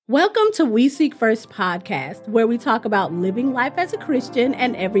Welcome to We Seek First podcast, where we talk about living life as a Christian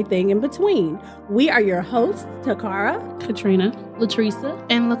and everything in between. We are your hosts, Takara, Katrina, Latresa,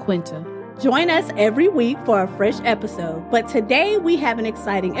 and LaQuinta. Join us every week for a fresh episode. But today we have an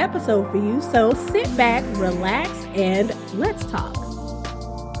exciting episode for you, so sit back, relax, and let's talk.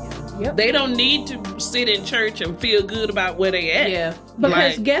 Yep. They don't need to sit in church and feel good about where they at. Yeah.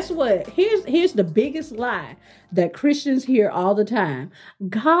 Because guess what? Here's the biggest lie that Christians hear all the time.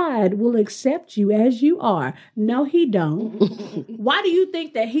 God will accept you as you are. No, he don't. Why do you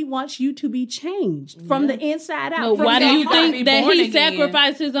think that he wants you to be changed from the inside out? No, why do you think that he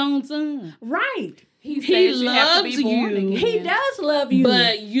sacrificed his own son? Right. He loves you. He does love you.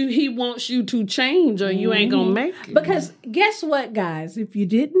 But he wants you to change or you ain't gonna make it. Because guess what, guys? If you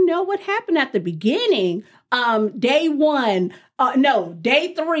didn't know what happened at the beginning, day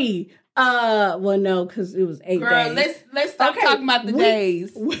 3, well, no, because it was 8 Girl, days. let's stop talking about the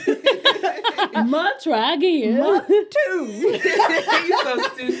days. Try again. Month 2. You're so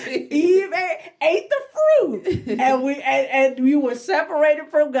stupid. Eve ate the fruit, and we were separated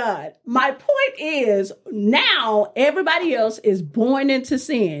from God. My point is, now everybody else is born into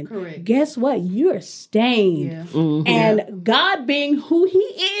sin. Correct. Guess what? You're stained. Yeah. Mm-hmm. And God being who he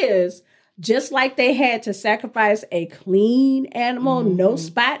is, just like they had to sacrifice a clean animal, no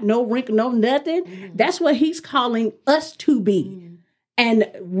spot, no wrinkle, no nothing. That's what he's calling us to be. And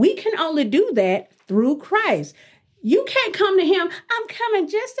we can only do that through Christ. You can't come to him, I'm coming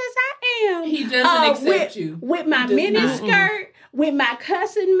just as I am. He doesn't accept you. With my mini skirt, with my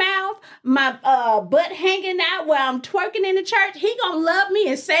cussing mouth, my butt hanging out while I'm twerking in the church. He gonna love me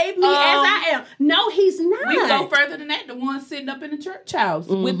and save me as I am. No, he's not. We go further than that. The one sitting up in the church house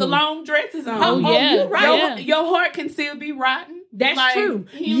with the long dresses on. You're right. Your heart can still be rotten. That's true.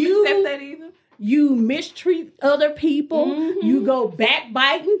 He don't accept that either. You mistreat other people. You go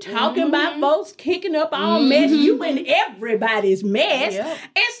backbiting, talking about folks, kicking up all mess. You in everybody's mess. Yep.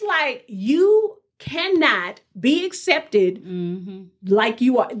 It's like you cannot be accepted like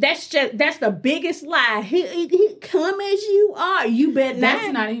you are. That's the biggest lie. He come as you are. You better not.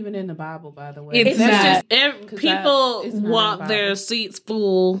 That's not even in the Bible, by the way. It's not. People want their seats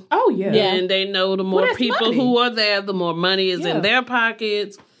full. Oh, yeah. And they know the more people money. who are there, the more money is in their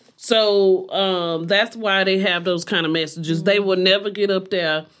pockets. So that's why they have those kind of messages. They will never get up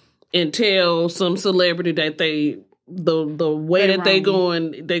there and tell some celebrity that the way that they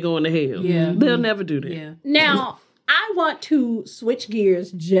going to hell. Yeah. They'll never do that. Yeah. Now, I want to switch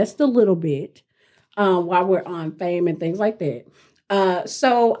gears just a little bit while we're on fame and things like that.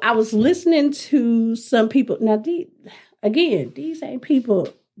 So I was listening to some people. Now, these ain't people.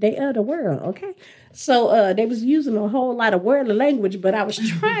 They are the world, okay? So they was using a whole lot of worldly language, but I was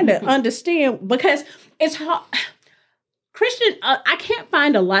trying to understand because it's hard. Christian, I can't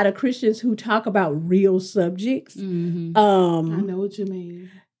find a lot of Christians who talk about real subjects. I know what you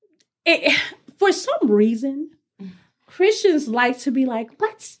mean. For some reason, Christians like to be like,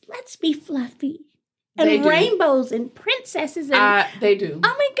 let's be fluffy and rainbows and princesses. And they do.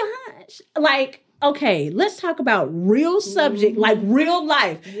 Oh my gosh! Like, okay, let's talk about real subject, like real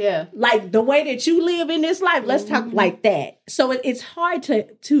life. Yeah, like the way that you live in this life. Let's talk like that. So it's hard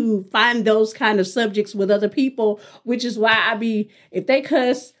to find those kind of subjects with other people, which is why if they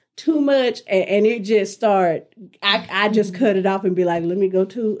cuss too much and it just start, I just cut it off and be like, let me go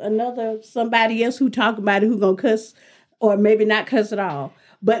to somebody else who talk about it, who gonna cuss or maybe not cuss at all.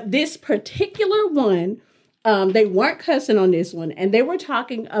 But this particular one, they weren't cussing on this one, and they were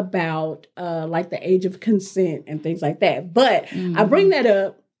talking about like the age of consent and things like that. But I bring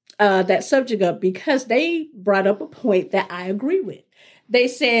that subject up because they brought up a point that I agree with. They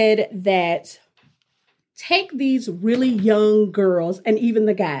said that take these really young girls and even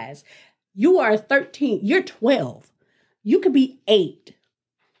the guys. You are 13, you're 12. You could be 8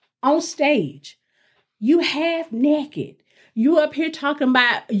 on stage. You half naked. You up here talking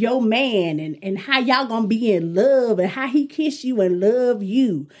about your man and how y'all gonna be in love and how he kiss you and love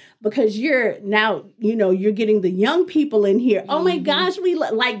you because you're now, you're getting the young people in here. Oh my gosh, we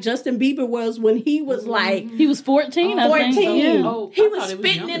like Justin Bieber was when he was like... He was 14, 14. I think. Yeah. He was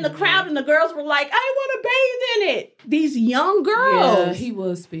spitting in the crowd and the girls were like, I want to bathe in it. These young girls. Yeah, he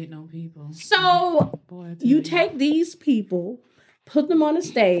was spitting on people. So you take these people, put them on a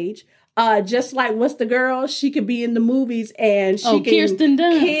stage... just like what's the girl? She could be in the movies and she can Kirsten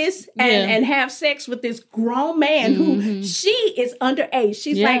Dunst. Kiss and have sex with this grown man who she is underage.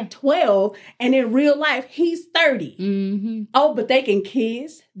 She's like 12, and in real life he's 30. Oh, but they can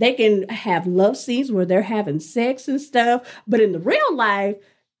kiss. They can have love scenes where they're having sex and stuff. But in the real life,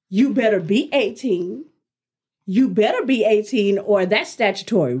 you better be 18. you better be 18 or that's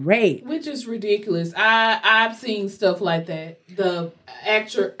statutory rape. Which is ridiculous. I've seen stuff like that. The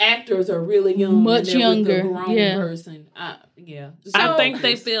actors are really young. Much younger. With a grown person. So, I think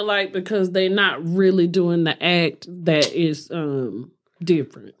they feel like because they're not really doing the act that is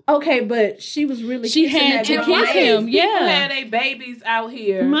different. Okay, but she was really she had to kiss him. People had their babies out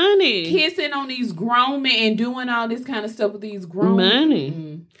here kissing on these grown men and doing all this kind of stuff with these grown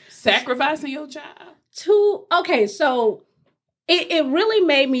men. Sacrificing your child. So it really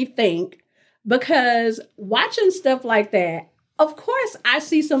made me think, because watching stuff like that, of course I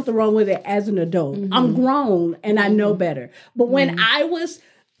see something wrong with it as an adult. I'm grown and I know better. But when I was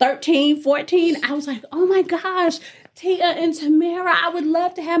 13, 14, I was like, oh my gosh, Tia and Tamara, I would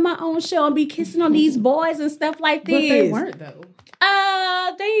love to have my own show and be kissing on these boys and stuff like this. But they weren't, though.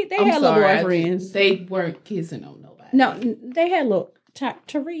 They had little boyfriends. They weren't kissing on nobody. No, they had little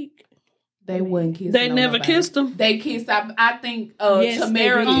Tariq. They wouldn't kiss. They never kissed him. They kissed. I think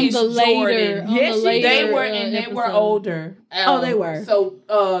Tamara kissed Jordan. They were, and they were older. They were.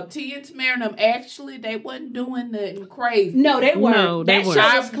 So Tia and Tamara, actually, they wasn't doing nothing crazy. No, they weren't. No, they weren't.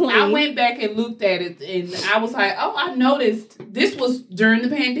 Show was clean. I went back and looked at it, and I was like, oh, I noticed this was during the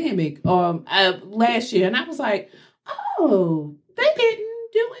pandemic, last year, and I was like, oh, they didn't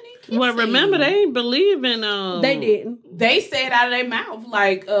do any kissing. Well, remember, they ain't believe in They didn't. They said out of their mouth,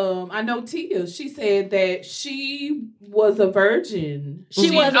 like, I know Tia, she said that she was a virgin. She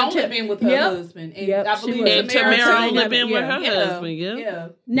wasn't only been with her husband. And I believe Tamara only been with her husband. Yeah.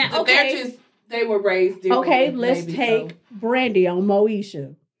 Now, they were raised different. Okay, let's take Brandy on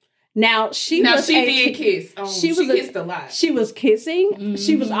Moesha. Now she did kiss. She kissed a lot. She was kissing. Mm-hmm.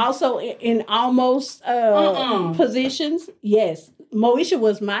 She was also in almost positions. Yes. Moesha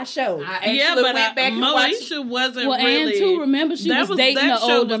was my show. Moesha wasn't really. And too, remember she was dating an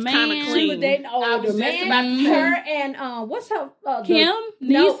older man. She was dating an older man. Her and what's her Kim?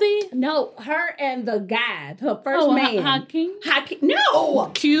 Niecy? No, her and the guy, her first man. Hakeem?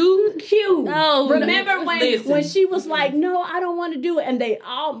 No, Q. No, remember when she was like, "No, I don't want to do it," and they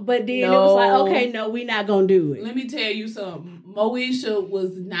all, but then it was like, "Okay, no, we're not gonna do it." Let me tell you something. Moesha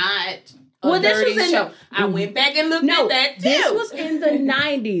was not. This was show. I went back and looked at that too. This was in the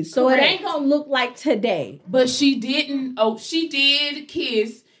 90s, so it ain't gonna look like today. But she didn't. Oh, she did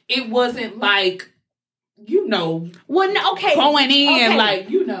kiss. It wasn't like, going in like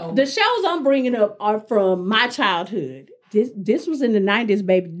The shows I'm bringing up are from my childhood. This was in the 90s,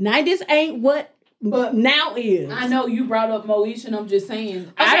 baby. 90s ain't what. But now is. I know you brought up Moesha, and I'm just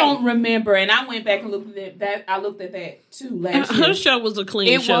saying, I don't remember, and I went back and looked at that. I looked at that too last year. Her show was a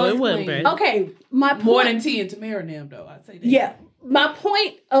clean show. It wasn't bad. Okay, my point, more than Tia and Tamara now, though. I'd say that. Yeah, my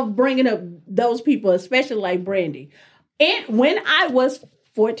point of bringing up those people, especially like Brandy, and when I was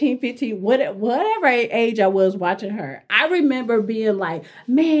 14, 15, whatever age I was watching her, I remember being like,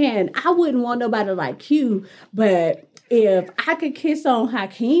 man, I wouldn't want nobody like you, but if I could kiss on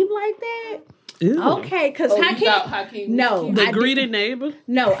Hakeem like that. Ew. Okay, because Hakeem the greedy neighbor.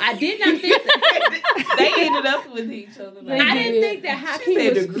 No, I did not think that. They ended up with each other. I didn't think that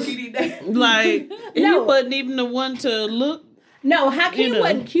Hakeim was the greedy neighbor. Like he wasn't even the one to look. No, Hakeem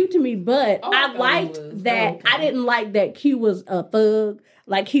wasn't cute to me, but I liked that. Okay. I didn't like that Q was a thug.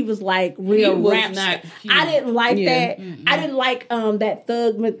 Like he was like real rap. I didn't like that. Mm-hmm. I didn't like that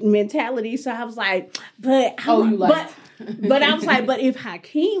thug mentality. So I was like, but I was like, but if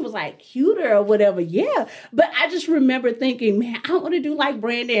Hakeem was like cuter or whatever, yeah. But I just remember thinking, man, I want to do like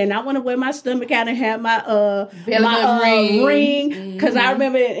Brandy, and I want to wear my stomach out and have my ring. Because I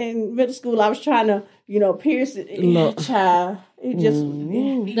remember in middle school, I was trying to, pierce it. Child, it just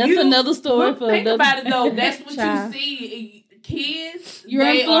that's another story for think about it though. That's what you see. Kids, you're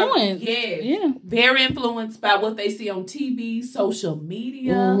influenced. They're influenced by what they see on TV, social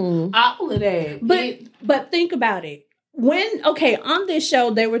media, all of that. But think about it. On this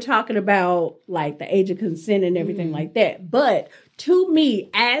show, they were talking about like the age of consent and everything like that. But to me,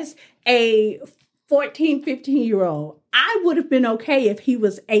 as a 14, 15-year-old, I would have been okay if he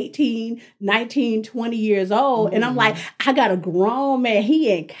was 18, 19, 20 years old. And I'm like, I got a grown man. He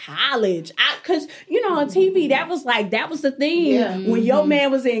in college. Because, on TV, that was the thing. Yeah. When your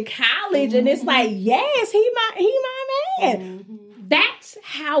man was in college. And it's like, yes, he my man. That's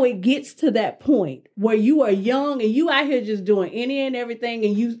how it gets to that point where you are young and you out here just doing any and everything.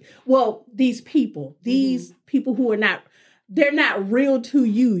 And these people who are they're not real to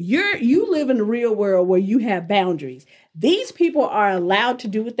you. You live in the real world where you have boundaries. These people are allowed to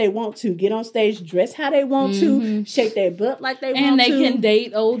do what they want to, get on stage, dress how they want to, shake their butt like they want to. And they can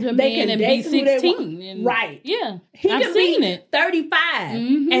date older men and be 16. Right. Yeah. I've seen it. 35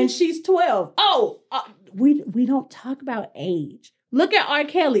 and she's 12. we don't talk about age. Look at R.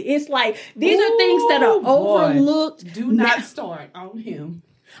 Kelly. It's like these are things that are overlooked. Do not start on him.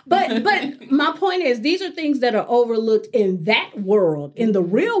 But my point is, these are things that are overlooked in that world. In the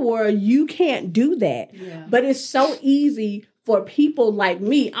real world, you can't do that. Yeah. But it's so easy for people like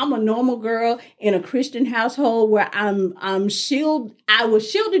me. I'm a normal girl in a Christian household where I was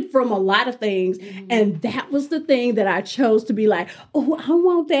shielded from a lot of things. Mm-hmm. And that was the thing that I chose to be like, oh, I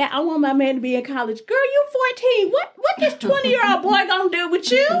want that. I want my man to be in college. Girl, you 14. What this 20-year-old boy gonna do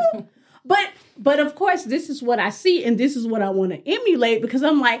with you? But of course, this is what I see, and this is what I want to emulate, because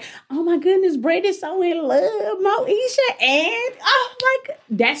I'm like, oh my goodness, Brady's so in love, Moesha, and oh my God,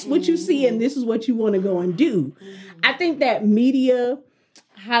 that's what you see, and this is what you want to go and do. I think that media,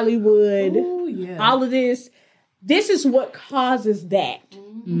 Hollywood, all of this is what causes that.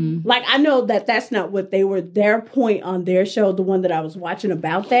 Mm-hmm. Like, I know that that's not what their point on their show, the one that I was watching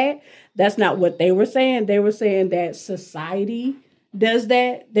about that's not what they were saying. They were saying that society does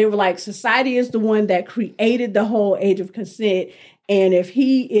that. They were like, society is the one that created the whole age of consent. And if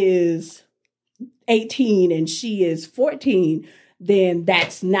he is 18 and she is 14, then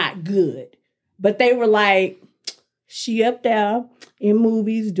that's not good. But they were like, she up there in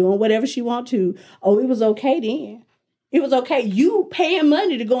movies doing whatever she want to. Oh, it was okay then. It was okay. You paying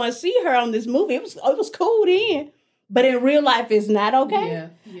money to go and see her on this movie. It was cool then. But in real life, it's not okay.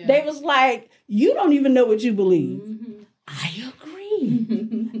 Yeah. They was like, you don't even know what you believe. Mm-hmm. I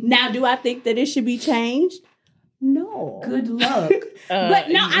agree. Now, do I think that it should be changed? No. Good luck. But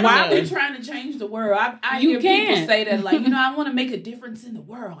no, why are we trying to change the world? I hear people say that, like, I want to make a difference in the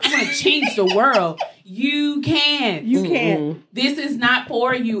world. I want to change the world. You can't. You can't. This is not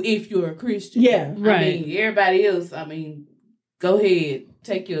for you if you're a Christian. Yeah, right. I mean, everybody else, go ahead,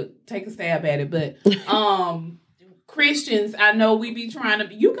 take a stab at it. But Christians, I know we be trying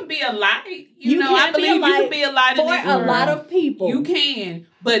to. You can be a light. I believe you can be a light for a lot of people. You can,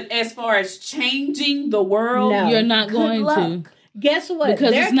 but as far as changing the world, you're not going to. Guess what?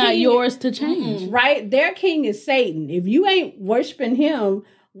 Because it's not yours to change, right? Their king is Satan. If you ain't worshiping him,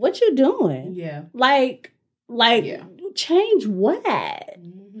 what you doing? Yeah, change what?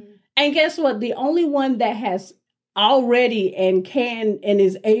 Mm-hmm. And guess what? The only one that has already and can and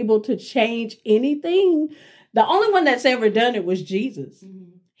is able to change anything. The only one that's ever done it was Jesus.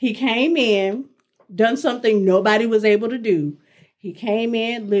 Mm-hmm. He came in, done something nobody was able to do. He came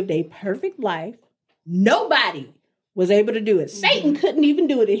in, lived a perfect life. Nobody was able to do it. Mm-hmm. Satan couldn't even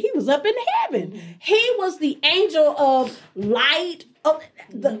do it. He was up in heaven. Mm-hmm. He was the angel of light.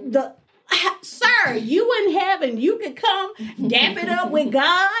 Sir, you in heaven, you could come dap it up with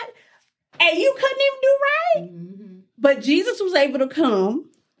God, and you couldn't even do right. Mm-hmm. But Jesus was able to come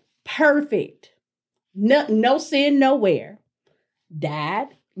perfect. No sin nowhere. Died,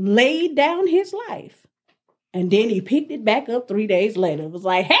 laid down his life. And then he picked it back up 3 days later. It was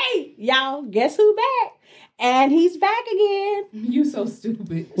like, hey, y'all, guess who back? And he's back again. You so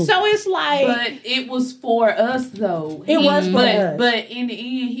stupid. So it's like... But it was for us, though. It was for us. But in the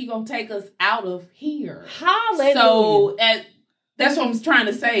end, he gonna take us out of here. Hallelujah. So that's what I'm trying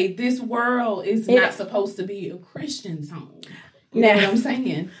to say. This world is not supposed to be a Christian's home. You know what I'm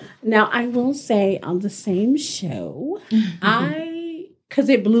saying? Now, I will say on the same show, because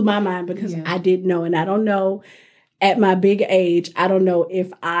it blew my mind because I didn't know, and I don't know at my big age, I don't know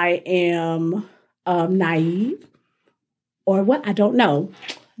if I am naive or what, I don't know.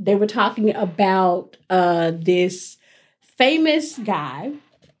 They were talking about this famous guy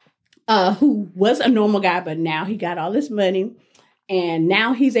who was a normal guy, but now he got all this money, and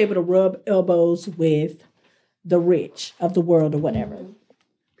now he's able to rub elbows with the rich of the world or whatever. Mm-hmm.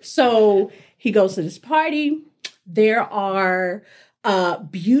 So he goes to this party. There are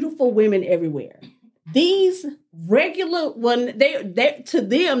beautiful women everywhere. These regular one, they to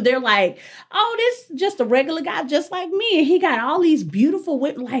them, they're like, oh, this is just a regular guy just like me. And he got all these beautiful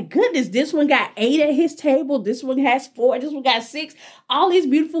women. Like, goodness, this one got 8 at his table. This one has 4. This one got 6. All these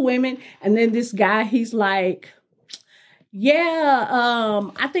beautiful women. And then this guy, he's like,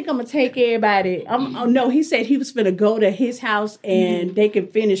 I think I'm gonna take everybody. No, he said he was gonna go to his house and they can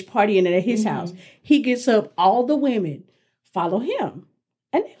finish partying at his house. He gets up, all the women follow him,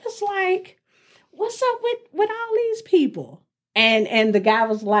 and it was like, "What's up with all these people?" And the guy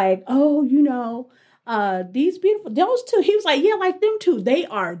was like, "Oh, these beautiful, those two." He was like, "Yeah, like them two. They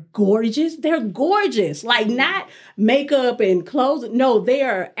are gorgeous. They're gorgeous. Like not makeup and clothes. No, they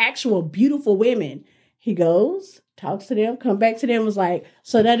are actual beautiful women." He goes, talks to them, come back to them, was like,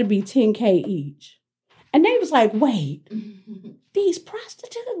 so that'd be $10,000 each. And they was like, wait, these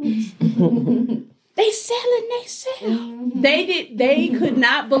prostitutes, they sell. They could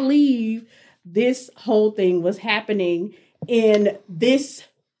not believe this whole thing was happening in this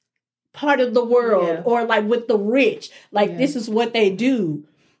part of the world or like with the rich. Like this is what they do.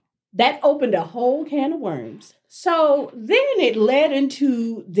 That opened a whole can of worms. So then it led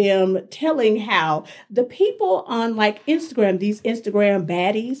into them telling how the people on like Instagram, these Instagram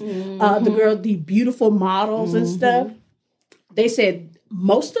baddies, the beautiful models and stuff, they said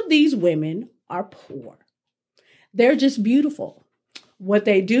most of these women are poor. They're just beautiful. What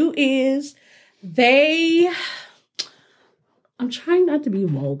they do is I'm trying not to be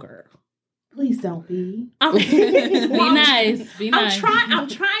vulgar. Please don't be. Be nice. Be nice. I'm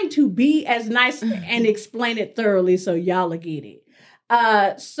trying to be as nice and explain it thoroughly so y'all will get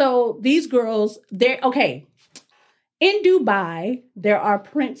it. So these girls, they're okay. In Dubai, there are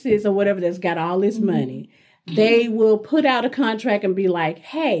princes or whatever that's got all this money. They will put out a contract and be like,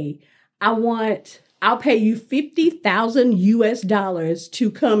 "Hey, I'll pay you $50,000 US to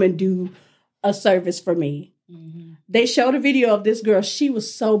come and do a service for me." They showed a video of this girl. She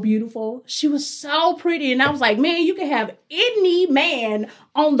was so beautiful. She was so pretty. And I was like, man, you can have any man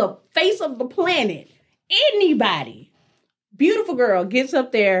on the face of the planet. Anybody. Beautiful girl gets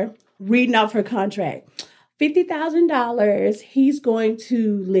up there reading off her contract. $50,000. He's going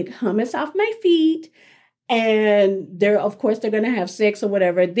to lick hummus off my feet. And they're going to have sex or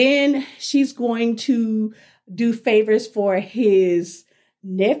whatever. Then she's going to do favors for his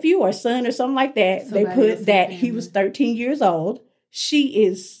nephew or son or something like that. Somebody they put that he was 13 years old. She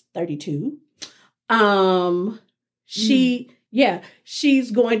is 32.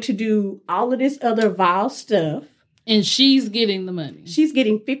 She's going to do all of this other vile stuff. And she's getting the money. She's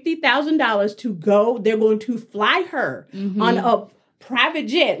getting $50,000 to go. They're going to fly her on a private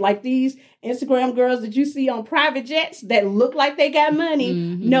jet, like these Instagram girls that you see on private jets that look like they got money.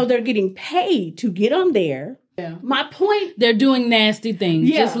 No, they're getting paid to get on there. Yeah. My point... They're doing nasty things.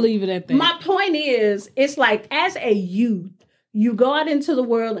 Yeah. Just leave it at that. My point is, it's like, as a youth, you go out into the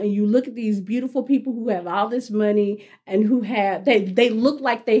world and you look at these beautiful people who have all this money and who have... They look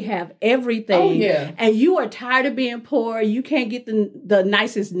like they have everything. Oh, yeah. And you are tired of being poor. You can't get the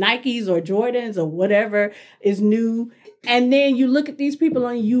nicest Nikes or Jordans or whatever is new. And then you look at these people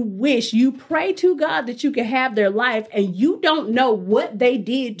and you pray to God that you can have their life, and you don't know what they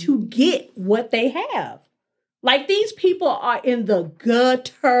did to get what they have. Like, these people are in the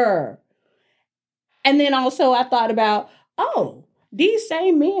gutter. And then also I thought about, these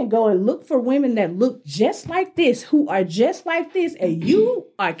same men go and look for women that look just like this, who are just like this, and you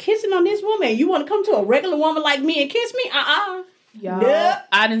are kissing on this woman, and you want to come to a regular woman like me and kiss me? Y'all, nope.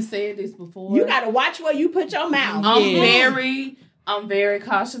 I didn't say this before. You got to watch where you put your mouth. I'm very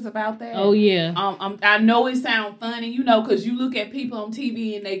cautious about that. Oh, yeah. I know it sounds funny, because you look at people on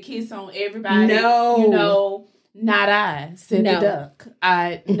TV and they kiss on everybody. No. Not I, said the duck.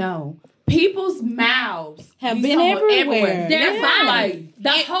 No. People's mouths have been everywhere. That's like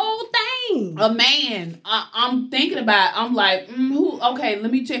the whole thing. A man, I'm thinking about. I'm like, who? Okay, let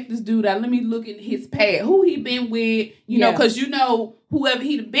me check this dude out. Let me look at his past. Who he been with? Because whoever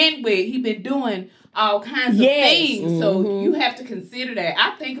he been with, he been doing all kinds of things. So you have to consider that.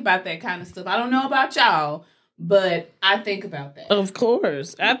 I think about that kind of stuff. I don't know about y'all, but I think about that. Of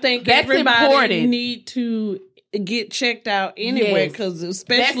course, I think that's everybody important. Need to get checked out anyway, because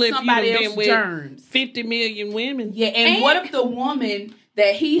especially if you've been with germs. 50 million women. Yeah, and what if the woman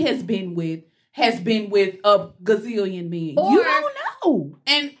that he has been with a gazillion men? You don't know.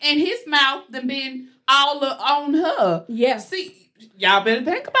 And his mouth done been all on her. Yeah. See, y'all better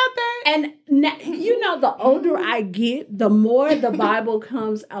think about that. And now, the older I get, the more the Bible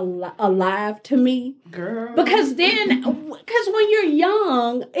comes alive to me. Girl. Because when you're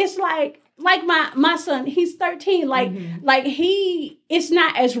young, it's like my son, he's 13. It's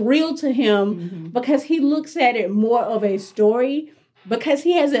not as real to him because he looks at it more of a story because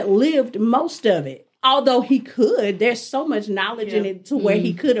he hasn't lived most of it. Although he could, there's so much knowledge in it to where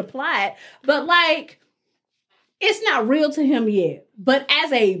he could apply it. But it's not real to him yet. But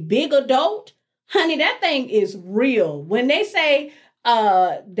as a big adult, honey, that thing is real. When they say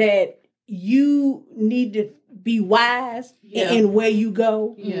that you need to be wise in where you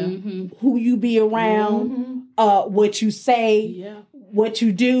go, who you be around, what you say, what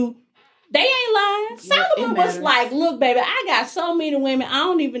you do. They ain't lying. Solomon was like, look, baby, I got so many women,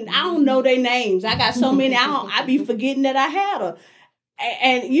 I don't know their names. I got so many, I be forgetting that I had her.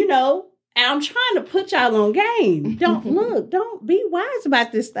 And I'm trying to put y'all on game. Don't be wise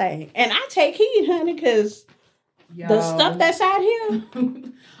about this thing. And I take heed, honey, because the stuff that's out here.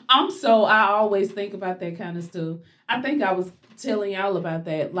 I always think about that kind of stuff. I think I was telling y'all about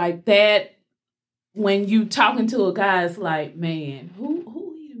that. Like when you talking to a guy, it's like, man,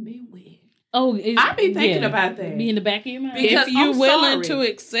 who he been with? I be thinking about that. Be in the back of your mind. Because if you're willing to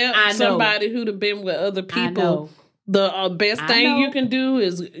accept somebody who'd have been with other people, the best thing you can do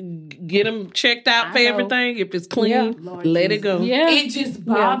is get them checked out for everything. If it's clean, let it go. Yeah. It just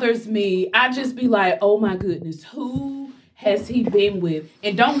bothers me. I just be like, oh my goodness, who has he been with?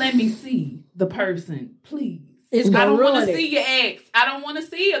 And don't let me see the person, please. I don't want to see your ex. I don't want to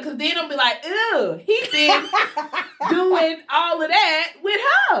see her because then I'll be like, ew, he been doing all of that with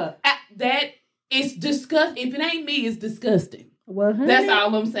her. That is disgusting. If it ain't me, it's disgusting. Well, that's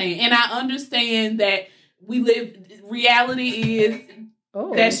all I'm saying. And I understand that reality is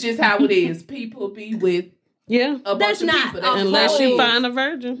that's just how it is. People be with a bunch of people. Unless you find a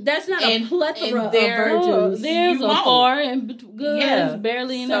virgin. That's not a plethora of virgins. There's a far and good,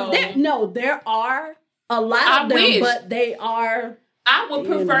 barely enough. There are a lot of them, but they are. I would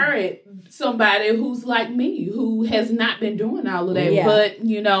prefer it somebody who's like me, who has not been doing all of that. Yeah. But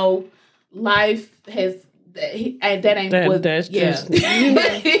life has that ain't what. That's just.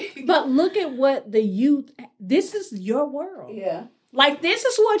 But look at what the youth. This is your world. Yeah. Like this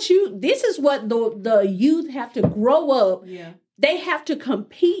is what the youth have to grow up. Yeah. They have to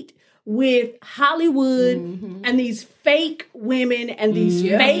compete with Hollywood and these fake women and these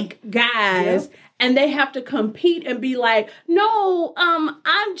fake guys. Yeah. And they have to compete and be like, no,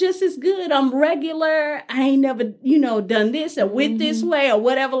 I'm just as good. I'm regular. I ain't never, done this or went this way or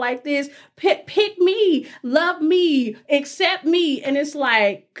whatever like this. Pick me, love me, accept me. And it's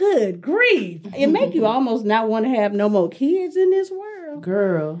like, good grief. It make you almost not want to have no more kids in this world.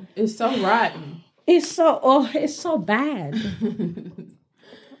 Girl, it's so rotten. It's so bad.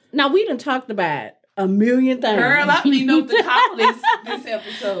 Now, we done talked about a million things. Girl, I don't even know what to call this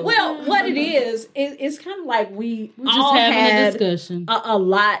episode. Well, what it is, it's kind of like we just all having a discussion. A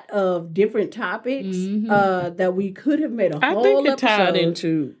lot of different topics that we could have made a whole episode. I think it tied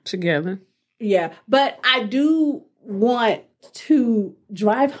into together. Yeah, but I do want to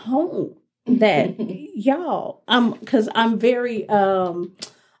drive home that y'all, because I'm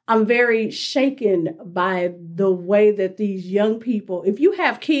very shaken by the way that these young people, if you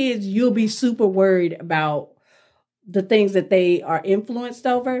have kids, you'll be super worried about the things that they are influenced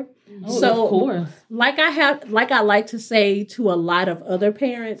over. Oh, so, of course. Like I like to say to a lot of other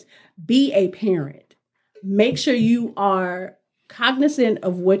parents, be a parent. Make sure you are cognizant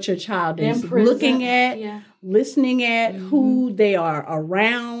of what your child is looking at, listening at, who they are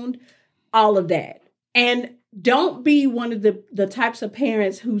around, all of that. And don't be one of the types of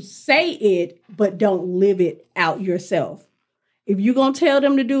parents who say it, but don't live it out yourself. If you're going to tell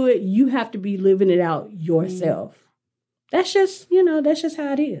them to do it, you have to be living it out yourself. That's just, that's just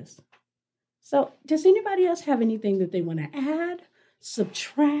how it is. So does anybody else have anything that they want to add,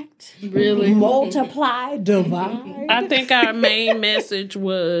 subtract, really multiply, divide? I think our main message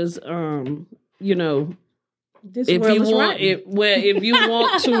was, if you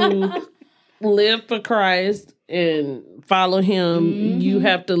want to live for Christ and follow him, you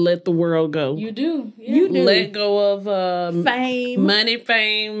have to let the world go. You do. Yeah. You do. Let go of fame, money,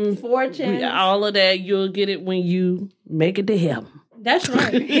 fame, fortune, all of that. You'll get it when you make it to heaven. That's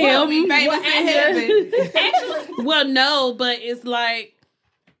right. Well, no, but it's like,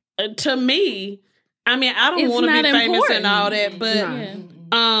 to me, I mean, I don't want to be famous important. And all that,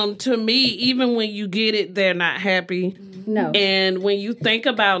 but to me, even when you get it, they're not happy. No. And when you think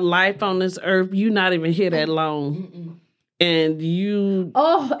about life on this earth, you're not even here that long. And you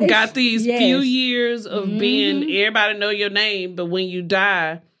got these few years of being, everybody know your name, but when you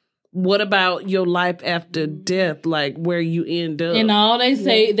die, what about your life after death? Like where you end up. And all they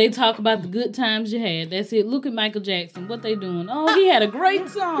say, they talk about the good times you had. That's it. Look at Michael Jackson. What they doing? Oh, he had a great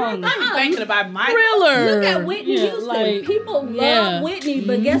song. I'm thinking about Michael. Thriller. Look at Whitney Houston. People love Whitney,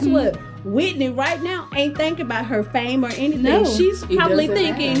 but guess what? Whitney right now ain't thinking about her fame or anything. No, she's probably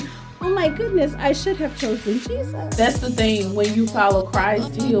thinking, oh my goodness, I should have chosen Jesus. That's the thing. When you follow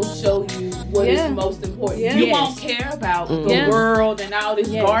Christ, he'll show you what is most important. You won't care about the world and all this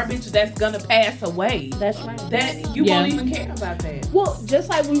garbage that's going to pass away. That's right. That you won't even care about that. Well, just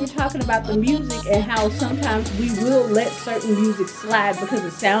like we were talking about the music and how sometimes we will let certain music slide because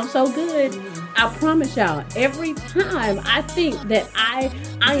it sounds so good. I promise y'all, every time I think that I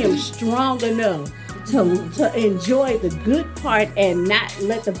am strong enough to enjoy the good part and not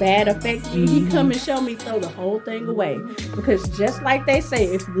let the bad affect you, he come and show me throw the whole thing away. Because just like they say,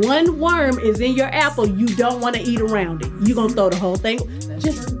 if one worm is in your apple, you don't want to eat around it. You're going to throw the whole thing.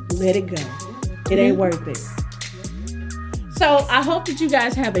 Just let it go. It ain't worth it. So I hope that you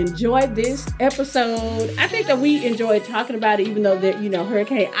guys have enjoyed this episode. I think that we enjoyed talking about it, even though that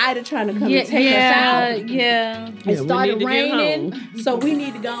Hurricane Ida trying to come and take us out. Yeah. It started raining, so we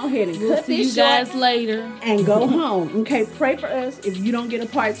need to go ahead and cut this short. You guys later and go home. Okay, pray for us if you don't get a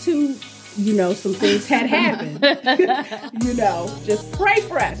part 2. Some things had happened. Just pray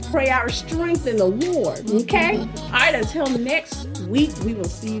for us. Pray our strength in the Lord. Okay? All right, until next week, we will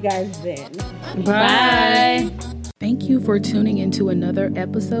see you guys then. Bye. Thank you for tuning into another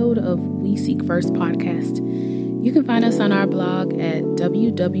episode of We Seek First podcast. You can find us on our blog at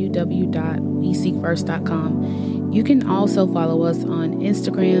www.weseekfirst.com. You can also follow us on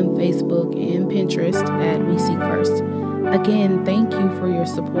Instagram, Facebook, and Pinterest at We Seek First. Again, thank you for your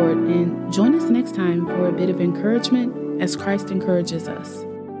support and join us next time for a bit of encouragement as Christ encourages us.